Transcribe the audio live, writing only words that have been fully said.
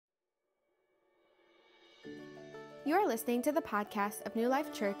You are listening to the podcast of New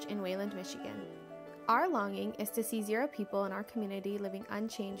Life Church in Wayland, Michigan. Our longing is to see 0 people in our community living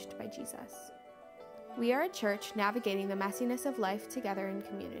unchanged by Jesus. We are a church navigating the messiness of life together in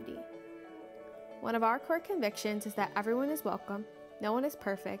community. One of our core convictions is that everyone is welcome, no one is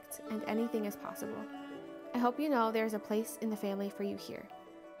perfect, and anything is possible. I hope you know there is a place in the family for you here.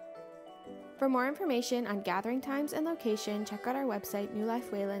 For more information on gathering times and location, check out our website,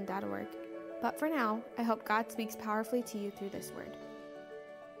 newlifewayland.org. But for now, I hope God speaks powerfully to you through this word.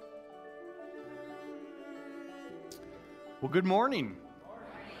 Well, good morning.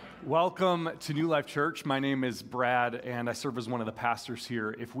 Welcome to New Life Church. My name is Brad, and I serve as one of the pastors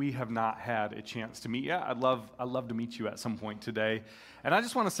here. If we have not had a chance to meet yet, I'd love to meet you at some point today. And I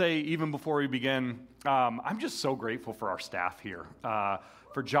just want to say, even before we begin, I'm just so grateful for our staff here,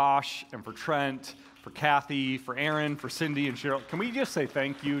 for Josh and for Trent, for Kathy, for Aaron, for Cindy and Cheryl. Can we just say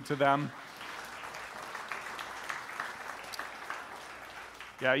thank you to them?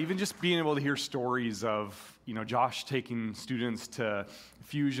 Yeah, even just being able to hear stories of, Josh taking students to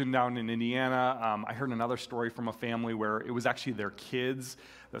Fusion down in Indiana. I heard another story from a family where it was actually their kids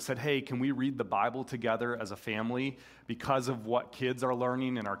that said, hey, can we read the Bible together as a family because of what kids are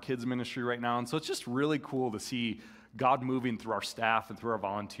learning in our kids ministry right now? And so it's just really cool to see God moving through our staff and through our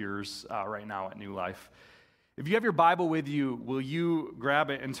volunteers right now at New Life. If you have your Bible with you, will you grab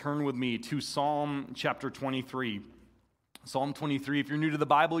it and turn with me to Psalm chapter 23? Psalm 23, if you're new to the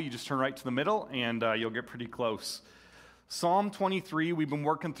Bible, you just turn right to the middle and you'll get pretty close. Psalm 23, we've been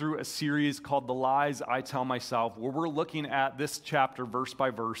working through a series called The Lies I Tell Myself, where we're looking at this chapter verse by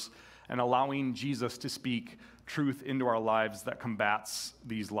verse and allowing Jesus to speak truth into our lives that combats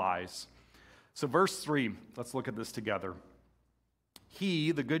these lies. So verse 3, let's look at this together. He,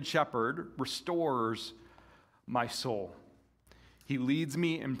 the good shepherd, restores my soul. He leads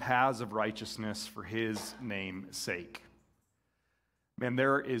me in paths of righteousness for his name's sake. Man,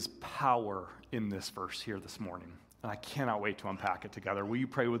 there is power in this verse here this morning, and I cannot wait to unpack it together. Will you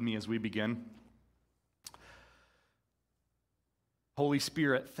pray with me as we begin? Holy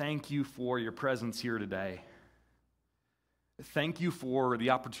Spirit, thank you for your presence here today. Thank you for the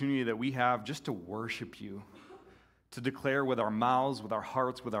opportunity that we have just to worship you, to declare with our mouths, with our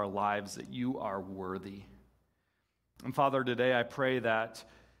hearts, with our lives that you are worthy. And Father, today I pray that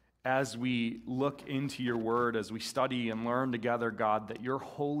as we look into your word, as we study and learn together, God, that your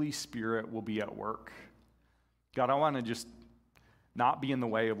Holy Spirit will be at work. God, I want to just not be in the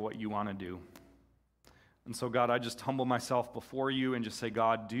way of what you want to do. And so, God, I just humble myself before you and just say,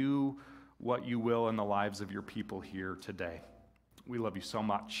 God, do what you will in the lives of your people here today. We love you so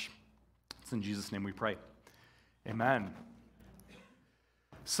much. It's in Jesus' name we pray. Amen.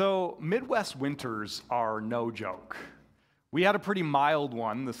 So, Midwest winters are no joke. We had a pretty mild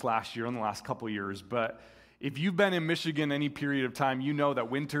one this last year, in the last couple of years, but if you've been in Michigan any period of time, you know that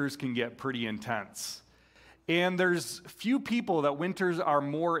winters can get pretty intense. And there's few people that winters are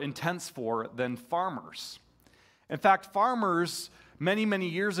more intense for than farmers. In fact, farmers many, many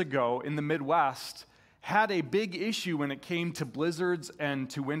years ago in the Midwest had a big issue when it came to blizzards and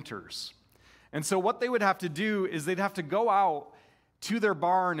to winters. And so what they would have to do is they'd have to go out to their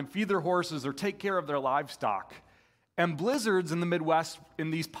barn and feed their horses or take care of their livestock. And blizzards in the Midwest in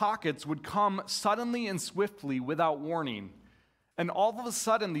these pockets would come suddenly and swiftly without warning. And all of a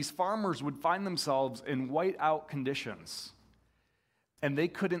sudden, these farmers would find themselves in whiteout conditions. And they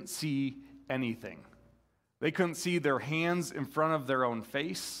couldn't see anything. They couldn't see their hands in front of their own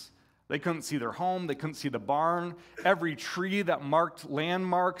face. They couldn't see their home. They couldn't see the barn. Every tree that marked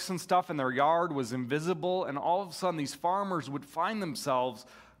landmarks and stuff in their yard was invisible. And all of a sudden, these farmers would find themselves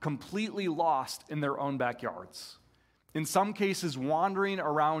completely lost in their own backyards. In some cases, wandering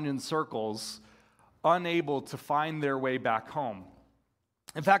around in circles, unable to find their way back home.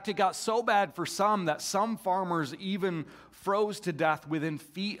 In fact, it got so bad for some that some farmers even froze to death within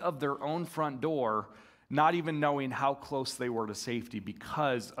feet of their own front door, not even knowing how close they were to safety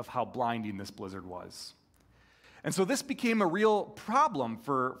because of how blinding this blizzard was. And so this became a real problem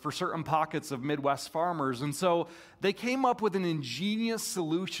for certain pockets of Midwest farmers, and so they came up with an ingenious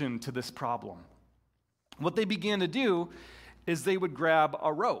solution to this problem. What they began to do is they would grab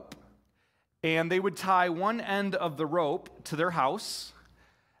a rope, and they would tie one end of the rope to their house,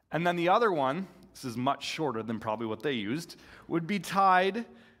 and then the other one, this is much shorter than probably what they used, would be tied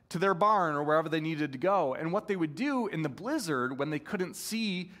to their barn or wherever they needed to go. And what they would do in the blizzard, when they couldn't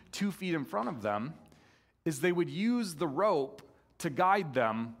see 2 feet in front of them, is they would use the rope to guide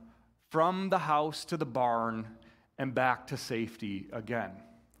them from the house to the barn and back to safety again.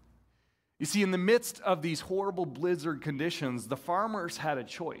 You see, in the midst of these horrible blizzard conditions, the farmers had a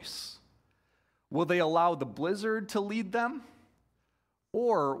choice. Will they allow the blizzard to lead them?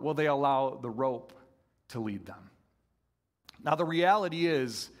 Or will they allow the rope to lead them? Now, the reality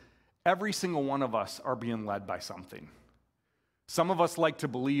is, every single one of us are being led by something. Some of us like to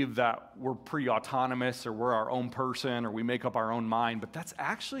believe that we're pretty autonomous, or we're our own person, or we make up our own mind, but that's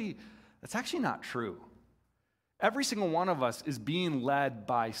actually not true. Every single one of us is being led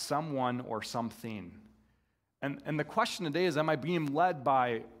by someone or something. And the question today is, am I being led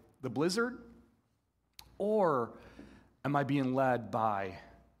by the blizzard, or am I being led by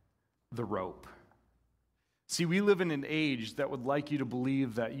the rope? See, we live in an age that would like you to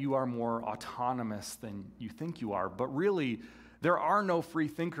believe that you are more autonomous than you think you are, but really, there are no free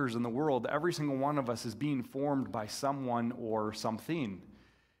thinkers in the world. Every single one of us is being formed by someone or something.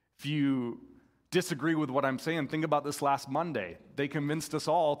 If you disagree with what I'm saying, think about this last Monday. They convinced us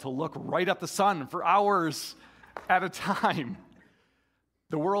all to look right at the sun for hours at a time.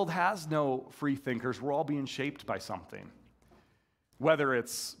 The world has no free thinkers. We're all being shaped by something. Whether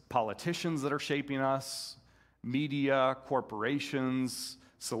it's politicians that are shaping us, media, corporations,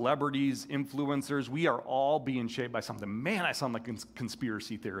 celebrities, influencers, we are all being shaped by something. Man, I sound like a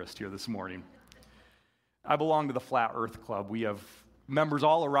conspiracy theorist here this morning. I belong to the Flat Earth Club. We have members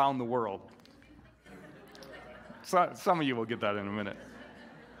all around the world. So, some of you will get that in a minute.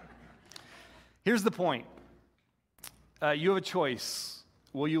 Here's the point. You have a choice.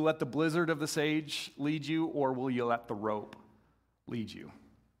 Will you let the blizzard of this age lead you, or will you let the rope lead you?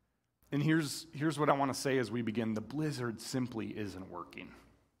 And here's what I want to say as we begin. The blizzard simply isn't working.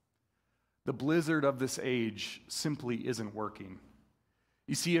 The blizzard of this age simply isn't working.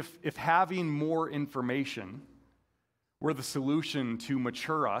 You see, if having more information were the solution to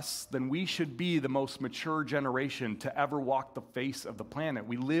mature us, then we should be the most mature generation to ever walk the face of the planet.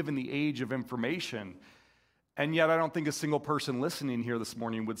 We live in the age of information. And yet I don't think a single person listening here this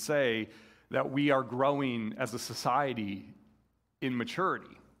morning would say that we are growing as a society in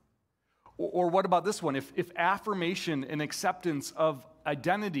maturity. Or what about this one? If affirmation and acceptance of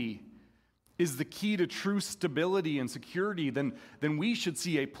identity is the key to true stability and security, then we should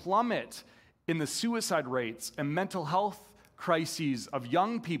see a plummet in the suicide rates and mental health crises of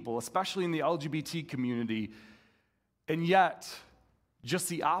young people, especially in the LGBT community. And yet, just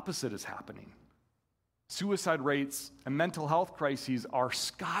the opposite is happening. Suicide rates and mental health crises are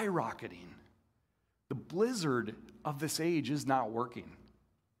skyrocketing. The blizzard of this age is not working.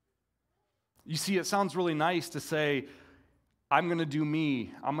 You see, it sounds really nice to say, I'm going to do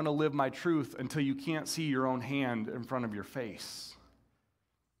me, I'm going to live my truth, until you can't see your own hand in front of your face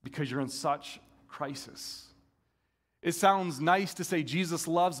because you're in such crisis. It sounds nice to say Jesus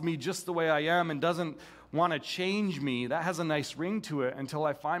loves me just the way I am and doesn't want to change me. That has a nice ring to it until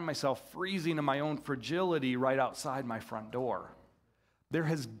I find myself freezing in my own fragility right outside my front door. There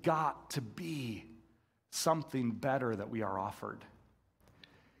has got to be something better that we are offered.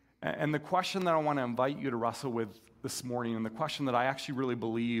 And the question that I want to invite you to wrestle with this morning, and the question that I actually really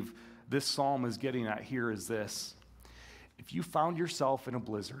believe this psalm is getting at here, is this. If you found yourself in a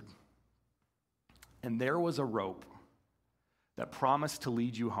blizzard and there was a rope that promised to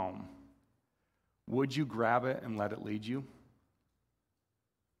lead you home, would you grab it and let it lead you?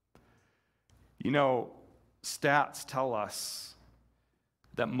 You know, stats tell us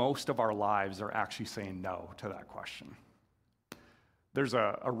that most of our lives are actually saying no to that question. There's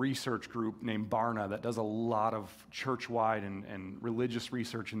a research group named Barna that does a lot of church-wide and religious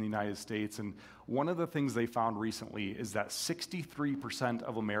research in the United States, and one of the things they found recently is that 63%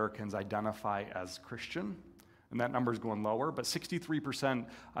 of Americans identify as Christian, and that number is going lower, but 63%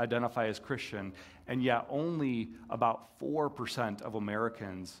 identify as Christian, and yet only about 4% of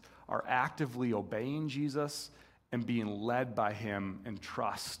Americans are actively obeying Jesus and being led by him in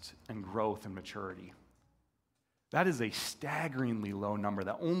trust and growth and maturity. That is a staggeringly low number,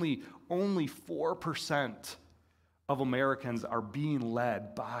 that only 4% of Americans are being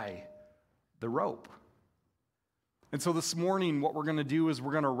led by the rope. And so this morning, what we're going to do is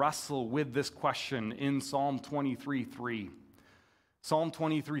we're going to wrestle with this question in Psalm 23:3. Psalm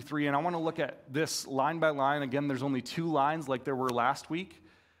 23:3, and I want to look at this line by line. Again, there's only 2 lines like there were last week.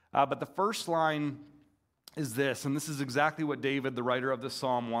 But the first line is this, and this is exactly what David, the writer of this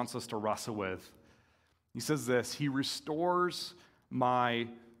psalm, wants us to wrestle with. He says this: He restores my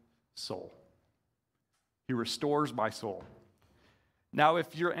soul. He restores my soul. Now,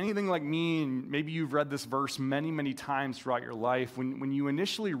 if you're anything like me, and maybe you've read this verse many, many times throughout your life, when you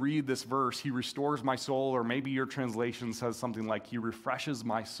initially read this verse, he restores my soul, or maybe your translation says something like, he refreshes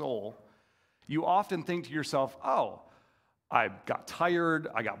my soul, you often think to yourself, oh, I got tired,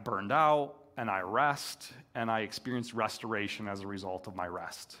 I got burned out, and I rest, and I experienced restoration as a result of my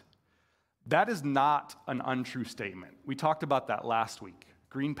rest. That is not an untrue statement. We talked about that last week.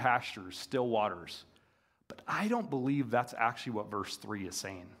 Green pastures, still waters. But I don't believe that's actually what verse 3 is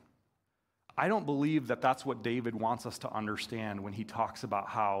saying. I don't believe that that's what David wants us to understand when he talks about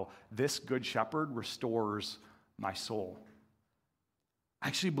how this good shepherd restores my soul. I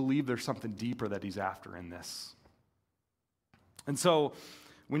actually believe there's something deeper that he's after in this. And so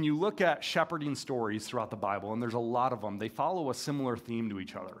when you look at shepherding stories throughout the Bible, and there's a lot of them, they follow a similar theme to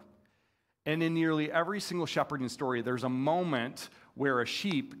each other. And in nearly every single shepherding story, there's a moment where a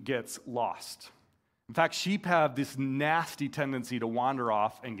sheep gets lost. In fact, sheep have this nasty tendency to wander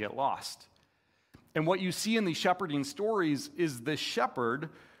off and get lost. And what you see in these shepherding stories is the shepherd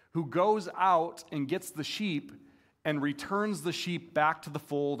who goes out and gets the sheep and returns the sheep back to the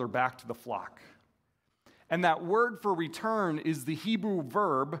fold or back to the flock. And that word for return is the Hebrew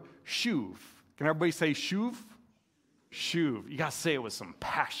verb shuv. Can everybody say shuv? Shuv. You got to say it with some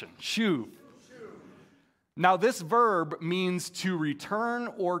passion. Shuv. Now, this verb means to return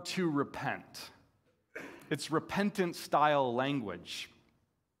or to repent. It's repentant style language.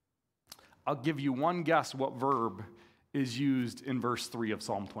 I'll give you one guess what verb is used in verse 3 of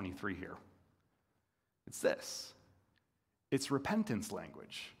Psalm 23 here. It's this. It's repentance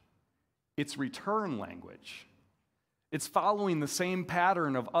language. It's return language. It's following the same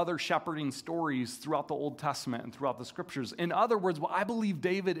pattern of other shepherding stories throughout the Old Testament and throughout the Scriptures. In other words, what I believe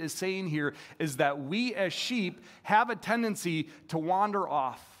David is saying here is that we as sheep have a tendency to wander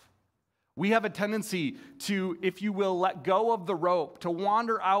off. We have a tendency to, if you will, let go of the rope, to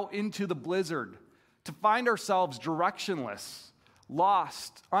wander out into the blizzard, to find ourselves directionless,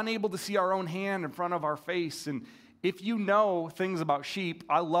 lost, unable to see our own hand in front of our face. And if you know things about sheep,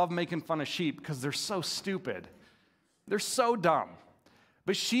 I love making fun of sheep because they're so stupid. They're so dumb.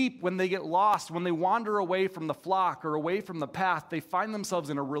 But sheep, when they get lost, when they wander away from the flock or away from the path, they find themselves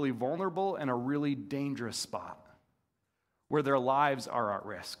in a really vulnerable and a really dangerous spot where their lives are at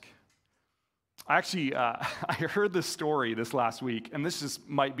risk. Actually, I heard this story this last week, and this just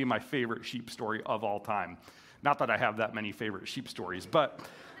might be my favorite sheep story of all time. Not that I have that many favorite sheep stories, but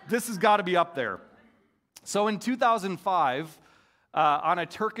this has got to be up there. So in 2005, on a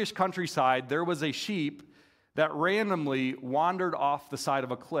Turkish countryside, there was a sheep that randomly wandered off the side of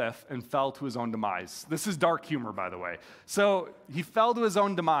a cliff and fell to his own demise. This is dark humor, by the way. So he fell to his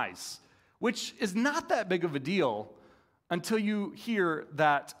own demise, which is not that big of a deal until you hear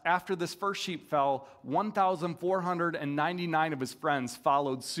that after this first sheep fell, 1,499 of his friends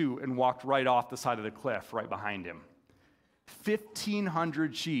followed suit and walked right off the side of the cliff right behind him.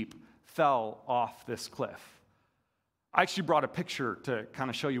 1,500 sheep fell off this cliff. I actually brought a picture to kind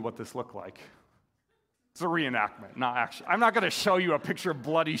of show you what this looked like. It's a reenactment, not actually. I'm not going to show you a picture of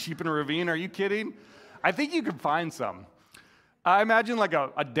bloody sheep in a ravine. Are you kidding? I think you could find some. I imagine like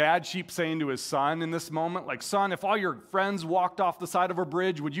a dad sheep saying to his son in this moment, like, son, if all your friends walked off the side of a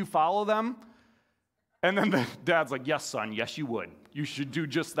bridge, would you follow them? And then the dad's like, yes, son, yes, you would. You should do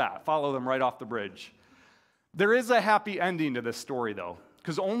just that. Follow them right off the bridge. There is a happy ending to this story, though,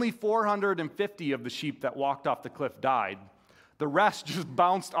 because only 450 of the sheep that walked off the cliff died. The rest just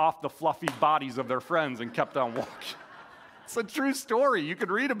bounced off the fluffy bodies of their friends and kept on walking. It's a true story. You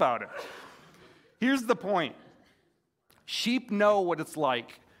could read about it. Here's the point. Sheep know what it's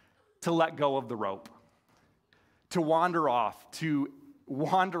like to let go of the rope, to wander off, to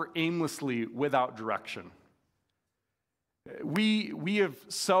wander aimlessly without direction. We have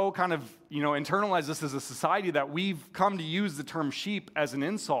so kind of, internalized this as a society that we've come to use the term sheep as an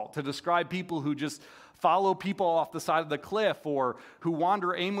insult to describe people who just follow people off the side of the cliff or who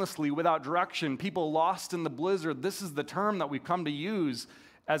wander aimlessly without direction, people lost in the blizzard. This is the term that we've come to use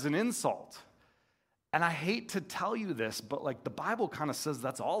as an insult. And I hate to tell you this, but like the Bible kind of says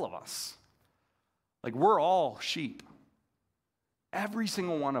that's all of us. Like we're all sheep. Every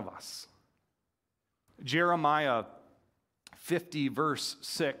single one of us. Jeremiah 50 verse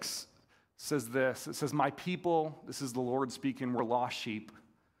 6 says this. It says, my people, this is the Lord speaking, were lost sheep.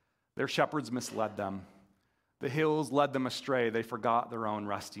 Their shepherds misled them. The hills led them astray. They forgot their own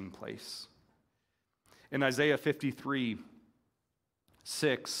resting place. In Isaiah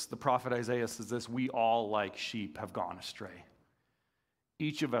 53:6, the prophet Isaiah says this, we all like sheep have gone astray.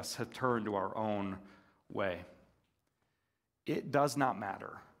 Each of us have turned to our own way. It does not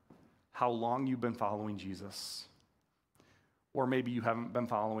matter how long you've been following Jesus, or maybe you haven't been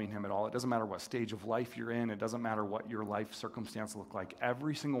following him at all. It doesn't matter what stage of life you're in. It doesn't matter what your life circumstance look like.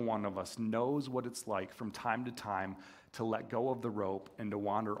 Every single one of us knows what it's like from time to time to let go of the rope and to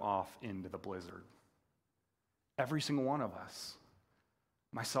wander off into the blizzard. Every single one of us,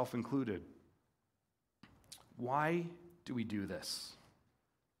 myself included. Why do we do this?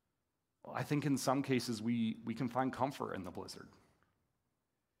 Well, I think in some cases we can find comfort in the blizzard.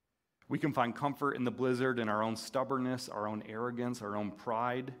 We can find comfort in the blizzard in our own stubbornness, our own arrogance, our own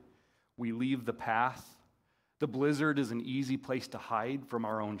pride. We leave the path. The blizzard is an easy place to hide from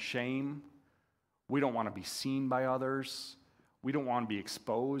our own shame. We don't want to be seen by others. We don't want to be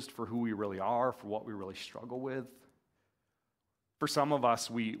exposed for who we really are, for what we really struggle with. For some of us,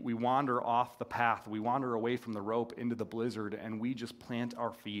 we wander off the path. We wander away from the rope into the blizzard, and we just plant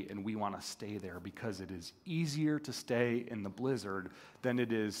our feet, and we want to stay there because it is easier to stay in the blizzard than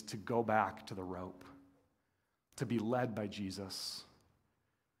it is to go back to the rope, to be led by Jesus,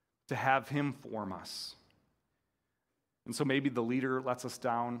 to have him form us. And so maybe the leader lets us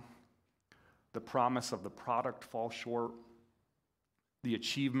down. The promise of the product falls short. The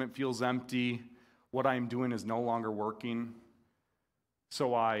achievement feels empty. What I'm doing is no longer working.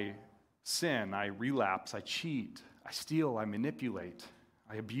 So I sin, I relapse, I cheat, I steal, I manipulate,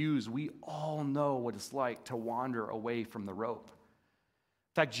 I abuse. We all know what it's like to wander away from the rope.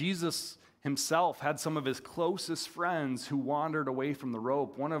 In fact, Jesus himself had some of his closest friends who wandered away from the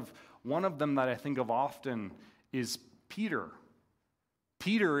rope. One of them that I think of often is Peter.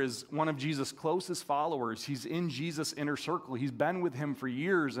 Peter is one of Jesus' closest followers. He's in Jesus' inner circle. He's been with him for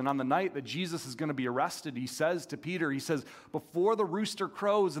years. And on the night that Jesus is going to be arrested, he says to Peter, he says, before the rooster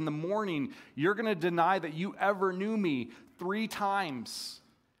crows in the morning, you're going to deny that you ever knew me 3 times.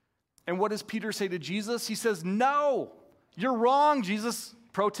 And what does Peter say to Jesus? He says, no, you're wrong, Jesus.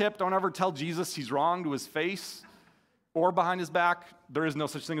 Pro tip, don't ever tell Jesus he's wrong to his face or behind his back. There is no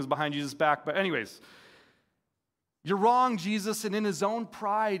such thing as behind Jesus' back. But anyways, you're wrong, Jesus. And in his own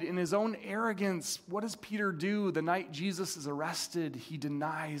pride, in his own arrogance, what does Peter do? The night Jesus is arrested, he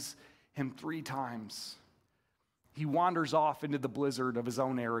denies him 3 times. He wanders off into the blizzard of his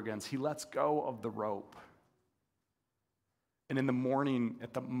own arrogance. He lets go of the rope. And in the morning,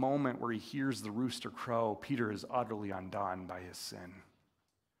 at the moment where he hears the rooster crow, Peter is utterly undone by his sin.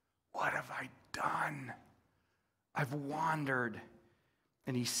 What have I done? I've wandered.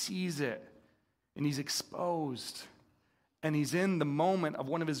 And he sees it. And he's exposed. And he's in the moment of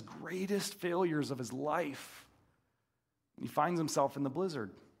one of his greatest failures of his life. He finds himself in the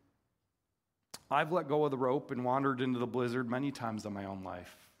blizzard. I've let go of the rope and wandered into the blizzard many times in my own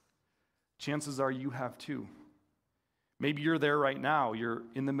life. Chances are you have too. Maybe you're there right now. You're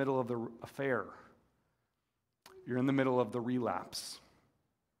in the middle of the affair. You're in the middle of the relapse.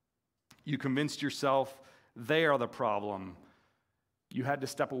 You convinced yourself they are the problem. You had to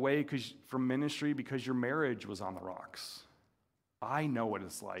step away from ministry because your marriage was on the rocks. I know what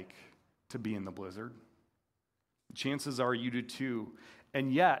it's like to be in the blizzard. Chances are you do too.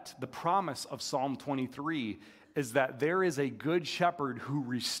 And yet, the promise of Psalm 23 is that there is a good shepherd who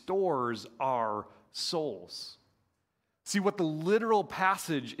restores our souls. See, what the literal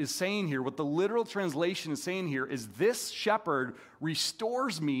passage is saying here, what the literal translation is saying here is this shepherd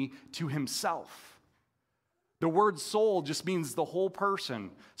restores me to himself. The word soul just means the whole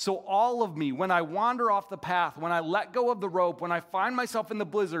person. So all of me, when I wander off the path, when I let go of the rope, when I find myself in the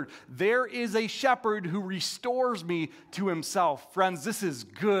blizzard, there is a shepherd who restores me to himself. Friends, this is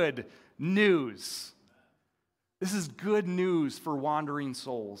good news. This is good news for wandering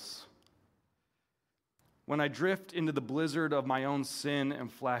souls. When I drift into the blizzard of my own sin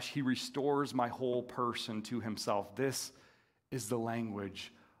and flesh, he restores my whole person to himself. This is the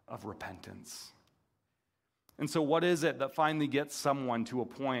language of repentance. And so what is it that finally gets someone to a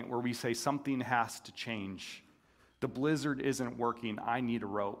point where we say something has to change? The blizzard isn't working. I need a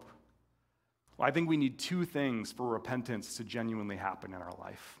rope. Well, I think we need 2 things for repentance to genuinely happen in our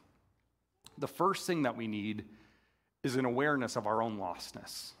life. The first thing that we need is an awareness of our own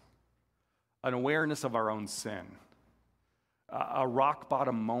lostness, an awareness of our own sin, a rock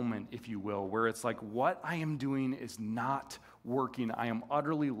bottom moment, if you will, where it's like what I am doing is not working. I am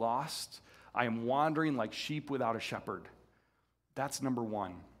utterly lost. I am wandering like sheep without a shepherd. That's number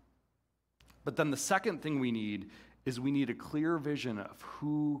 1. But then the second thing we need is we need a clear vision of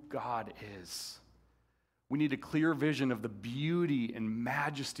who God is. We need a clear vision of the beauty and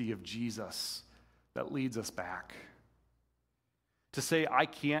majesty of Jesus that leads us back. To say, I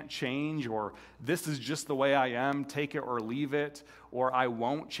can't change, or this is just the way I am, take it or leave it, or I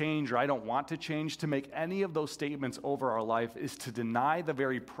won't change, or I don't want to change, to make any of those statements over our life is to deny the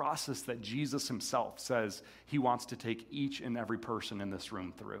very process that Jesus himself says he wants to take each and every person in this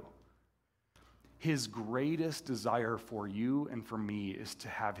room through. His greatest desire for you and for me is to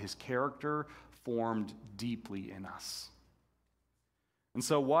have his character formed deeply in us. And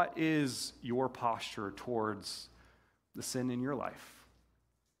so what is your posture towards the sin in your life?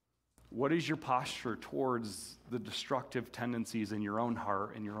 What is your posture towards the destructive tendencies in your own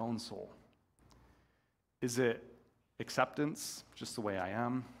heart and your own soul? Is it acceptance, just the way I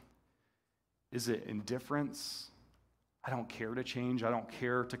am? Is it indifference? I don't care to change. I don't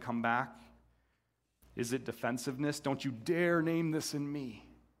care to come back. Is it defensiveness? Don't you dare name this in me.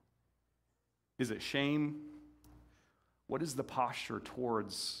 Is it shame? What is the posture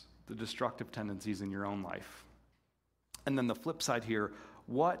towards the destructive tendencies in your own life? And then the flip side here,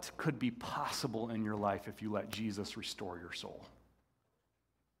 what could be possible in your life if you let Jesus restore your soul?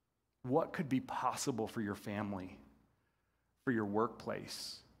 What could be possible for your family, for your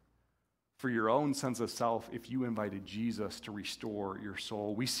workplace, for your own sense of self if you invited Jesus to restore your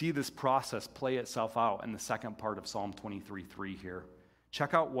soul? We see this process play itself out in the second part of Psalm 23:3 here.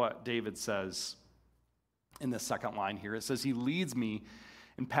 Check out what David says in the second line here. It says, he leads me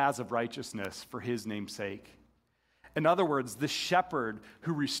in paths of righteousness for his name's sake. In other words, the shepherd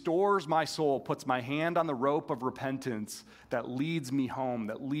who restores my soul puts my hand on the rope of repentance that leads me home,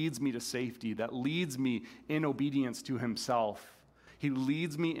 that leads me to safety, that leads me in obedience to himself. He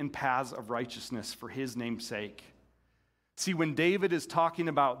leads me in paths of righteousness for his name's sake. See, when David is talking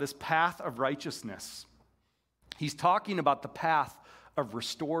about this path of righteousness, he's talking about the path of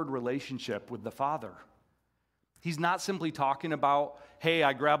restored relationship with the Father. He's not simply talking about, hey,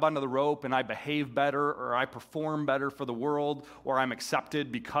 I grab onto the rope and I behave better, or I perform better for the world, or I'm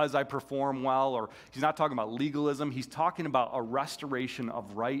accepted because I perform well, or he's not talking about legalism. He's talking about a restoration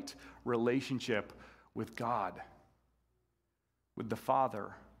of right relationship with God, with the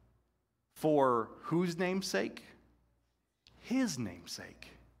Father. For whose name's sake? His name's sake.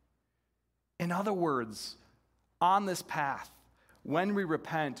 In other words, on this path, when we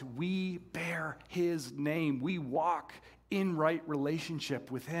repent, we bear his name. We walk in right relationship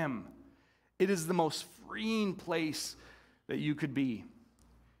with him. It is the most freeing place that you could be.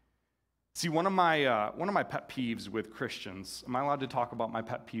 See, one of my pet peeves with Christians, am I allowed to talk about my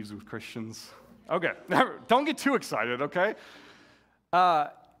pet peeves with Christians? Okay, don't get too excited, okay?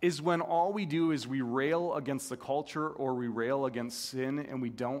 Is when all we do is we rail against the culture or we rail against sin, and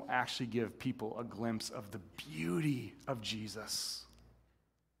we don't actually give people a glimpse of the beauty of Jesus.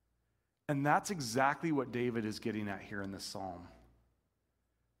 And that's exactly what David is getting at here in this psalm.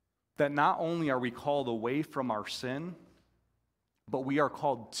 That not only are we called away from our sin, but we are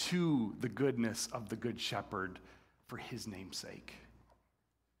called to the goodness of the Good Shepherd for his name's sake.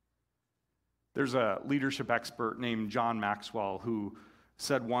 There's a leadership expert named John Maxwell who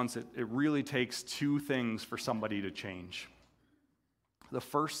said once, it really takes two things for somebody to change. The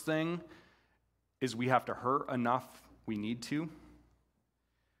first thing is we have to hurt enough we need to.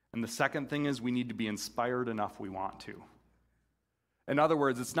 And the second thing is we need to be inspired enough we want to. In other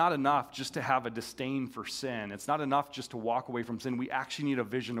words, it's not enough just to have a disdain for sin. It's not enough just to walk away from sin. We actually need a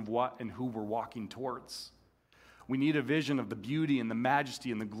vision of what and who we're walking towards. We need a vision of the beauty and the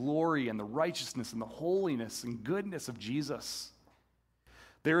majesty and the glory and the righteousness and the holiness and goodness of Jesus.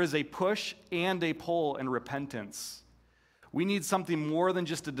 There is a push and a pull in repentance. We need something more than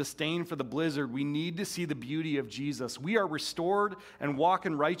just a disdain for the blizzard. We need to see the beauty of Jesus. We are restored and walk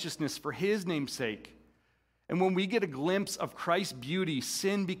in righteousness for his name's sake. And when we get a glimpse of Christ's beauty,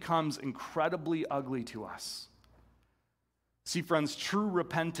 sin becomes incredibly ugly to us. See, friends, true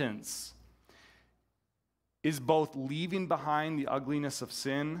repentance is both leaving behind the ugliness of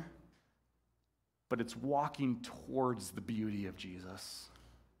sin, but it's walking towards the beauty of Jesus.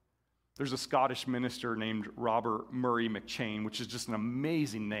 There's a Scottish minister named Robert Murray McCheyne, which is just an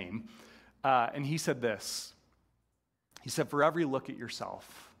amazing name. And he said this. He said, for every look at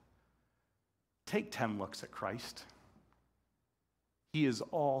yourself, take 10 looks at Christ. He is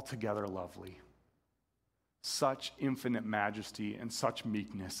altogether lovely. Such infinite majesty and such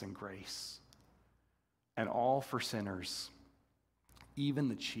meekness and grace. And all for sinners, even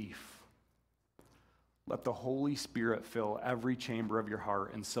the chief. Let the Holy Spirit fill every chamber of your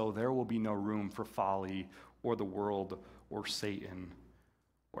heart, and so there will be no room for folly or the world or Satan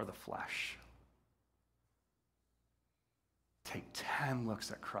or the flesh. Take 10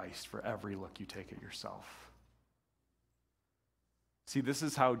 looks at Christ for every look you take at yourself. See, this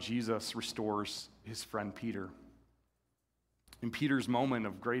is how Jesus restores his friend Peter. In Peter's moment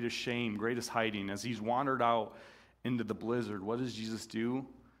of greatest shame, greatest hiding, as he's wandered out into the blizzard, what does Jesus do?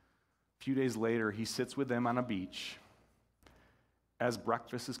 A few days later, he sits with them on a beach as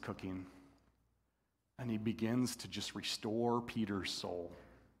breakfast is cooking, and he begins to just restore Peter's soul.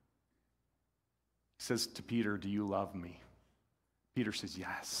 He says to Peter, do you love me? Peter says,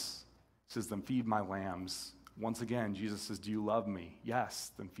 yes. He says, then feed my lambs. Once again, Jesus says, do you love me?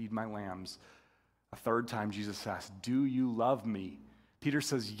 Yes, then feed my lambs. A third time, Jesus asks, do you love me? Peter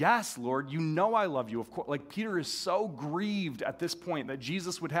says, yes, Lord, you know I love you. Of course, like Peter is so grieved at this point that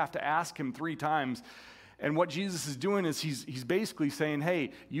Jesus would have to ask him 3 times. And what Jesus is doing is he's basically saying,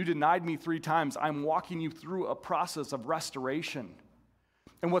 hey, you denied me 3 times. I'm walking you through a process of restoration.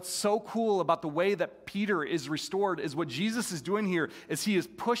 And what's so cool about the way that Peter is restored is what Jesus is doing here is he is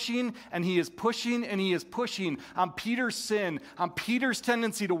pushing and he is pushing and he is pushing on Peter's sin, on Peter's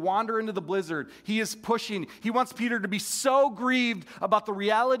tendency to wander into the blizzard. He is pushing. He wants Peter to be so grieved about the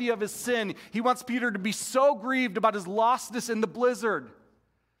reality of his sin. He wants Peter to be so grieved about his lostness in the blizzard.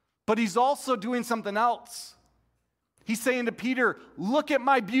 But he's also doing something else. He's saying to Peter, look at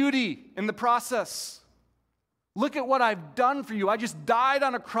my beauty in the process. Look at what I've done for you. I just died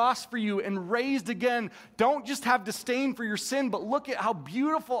on a cross for you and raised again. Don't just have disdain for your sin, but look at how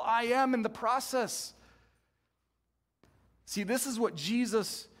beautiful I am in the process. See, this is what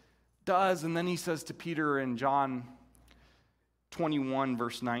Jesus does. And then he says to Peter in John 21,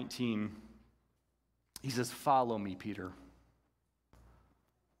 verse 19, he says, follow me, Peter.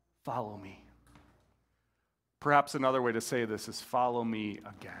 Follow me. Perhaps another way to say this is follow me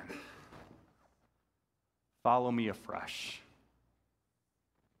again. Follow me afresh.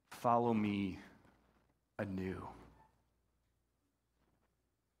 Follow me anew.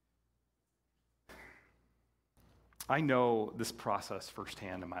 I know this process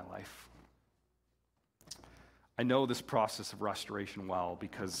firsthand in my life. I know this process of restoration well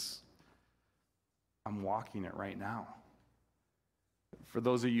because I'm walking it right now. For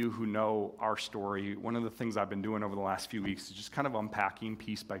those of you who know our story, one of the things I've been doing over the last few weeks is just kind of unpacking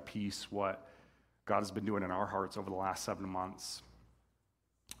piece by piece what God has been doing in our hearts over the last 7 months.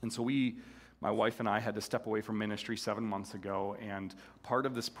 And so my wife and I had to step away from ministry 7 months ago, and part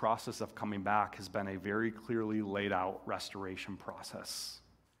of this process of coming back has been a very clearly laid out restoration process.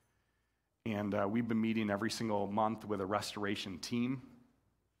 And we've been meeting every single month with a restoration team,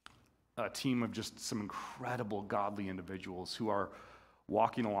 a team of just some incredible godly individuals who are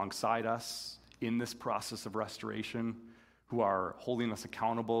walking alongside us in this process of restoration, who are holding us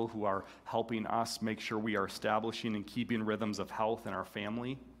accountable, who are helping us make sure we are establishing and keeping rhythms of health in our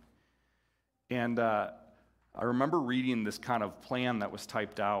family. And I remember reading this kind of plan that was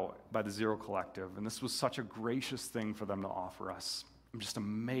typed out by the Zero Collective, and this was such a gracious thing for them to offer us. I'm just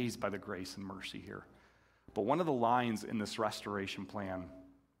amazed by the grace and mercy here. But one of the lines in this restoration plan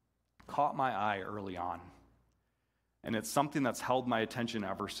caught my eye early on. And it's something that's held my attention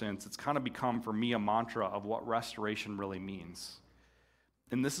ever since. It's kind of become, for me, a mantra of what restoration really means.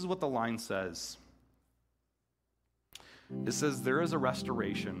 And this is what the line says. It says, there is a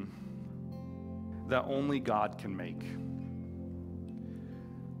restoration that only God can make.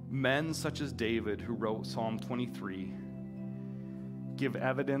 Men such as David, who wrote Psalm 23, give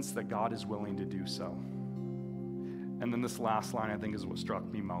evidence that God is willing to do so. And then this last line, I think, is what struck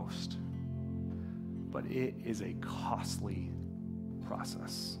me most. But it is a costly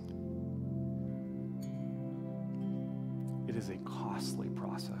process. It is a costly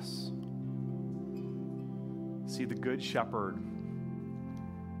process. See, the Good Shepherd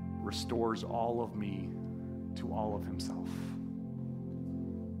restores all of me to all of himself.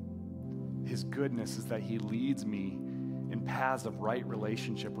 His goodness is that he leads me in paths of right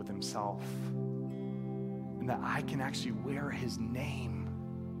relationship with himself, and that I can actually wear his name.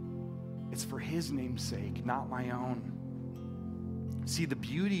 It's for his name's sake, not my own. See, the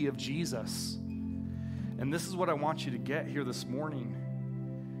beauty of Jesus, and this is what I want you to get here this morning,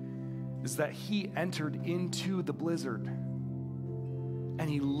 is that he entered into the blizzard and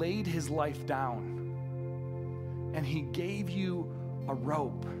he laid his life down and he gave you a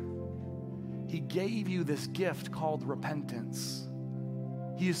rope. He gave you this gift called repentance.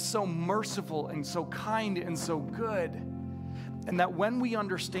 He is so merciful and so kind and so good. And that when we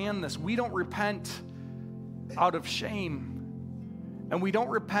understand this, we don't repent out of shame. And we don't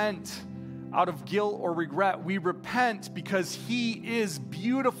repent out of guilt or regret. We repent because he is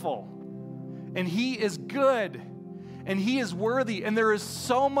beautiful. And he is good. And he is worthy. And there is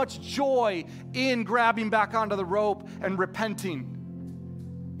so much joy in grabbing back onto the rope and repenting.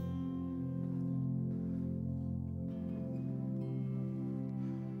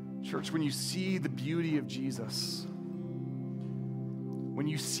 Church, when you see the beauty of Jesus, when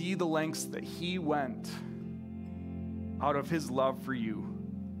you see the lengths that he went out of his love for you,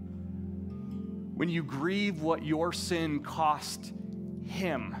 when you grieve what your sin cost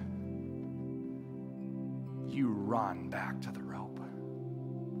him, you run back to the rope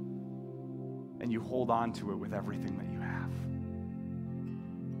and you hold on to it with everything that you have,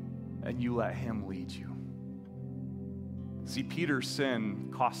 and you let him lead you. See, Peter's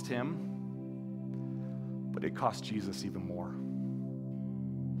sin cost him, but it cost Jesus even more.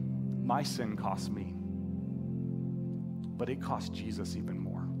 My sin cost me, but it cost Jesus even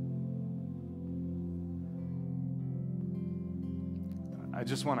more. I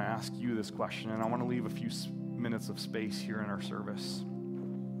just want to ask you this question, and I want to leave a few minutes of space here in our service,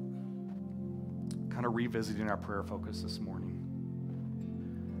 kind of revisiting our prayer focus this morning.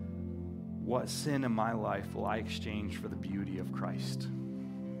 What sin in my life will I exchange for the beauty of Christ?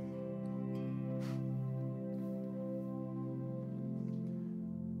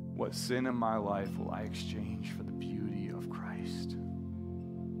 What sin in my life will I exchange for the beauty of Christ?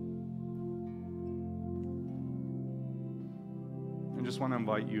 I just want to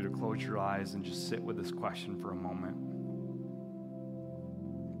invite you to close your eyes and just sit with this question for a moment.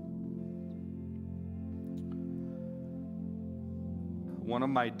 One of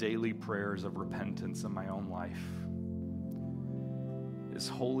my daily prayers of repentance in my own life is,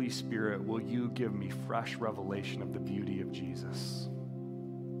 Holy Spirit, will you give me fresh revelation of the beauty of Jesus?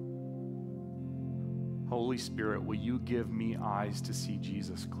 Holy Spirit, will you give me eyes to see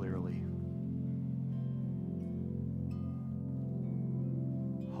Jesus clearly?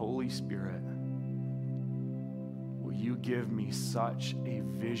 Holy Spirit, will you give me such a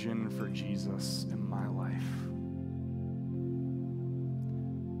vision for Jesus in my life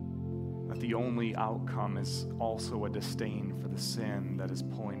that the only outcome is also a disdain for the sin that is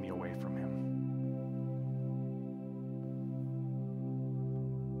pulling me away from him?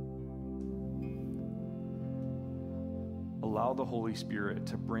 Allow the Holy Spirit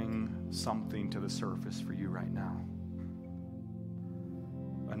to bring something to the surface for you right now.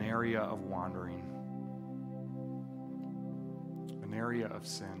 An area of wandering, an area of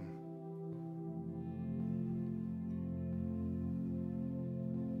sin.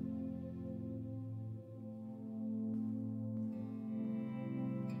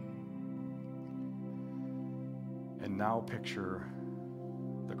 And now picture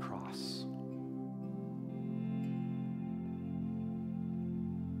the cross.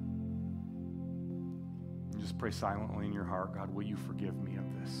 Just pray silently in your heart, God, will you forgive me of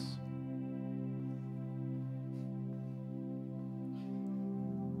this?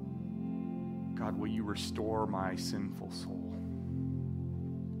 God, will you restore my sinful soul?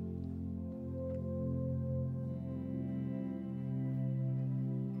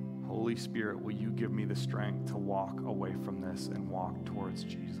 Holy Spirit, will you give me the strength to walk away from this and walk towards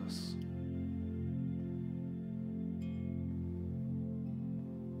Jesus?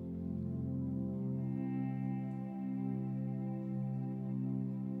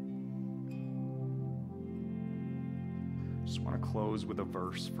 Close with a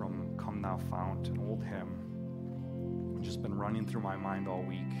verse from Come Thou Fount, an old hymn. It's just been running through my mind all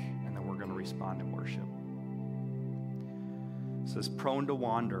week, and then we're going to respond in worship. It says, prone to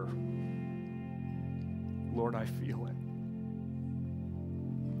wander, Lord, I feel it.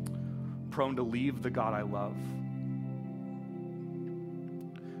 Prone to leave the God I love.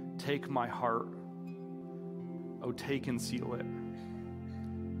 Take my heart, oh, take and seal it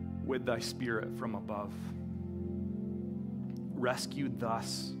with thy spirit from above. Rescued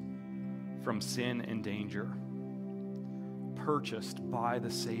thus from sin and danger, purchased by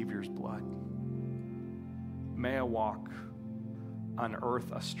the Savior's blood. May I walk on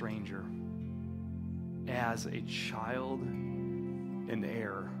earth a stranger, as a child and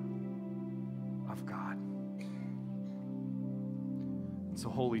heir of God. And so,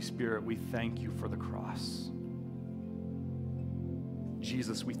 Holy Spirit, we thank you for the cross.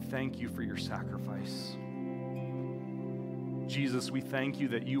 Jesus, we thank you for your sacrifice. Jesus, we thank you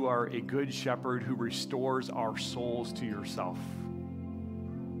that you are a good shepherd who restores our souls to yourself.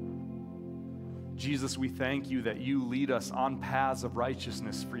 Jesus, we thank you that you lead us on paths of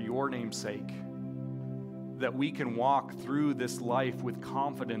righteousness for your name's sake, that we can walk through this life with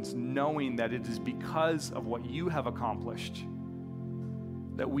confidence, knowing that it is because of what you have accomplished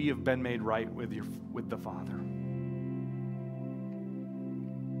that we have been made right with the Father.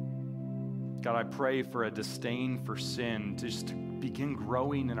 God, I pray for a disdain for sin to just begin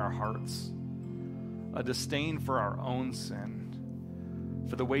growing in our hearts, a disdain for our own sin,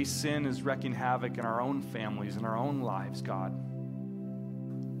 for the way sin is wreaking havoc in our own families and our own lives, God.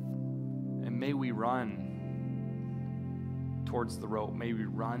 And may we run towards the rope. May we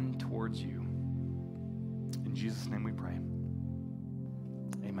run towards you. In Jesus' name we pray.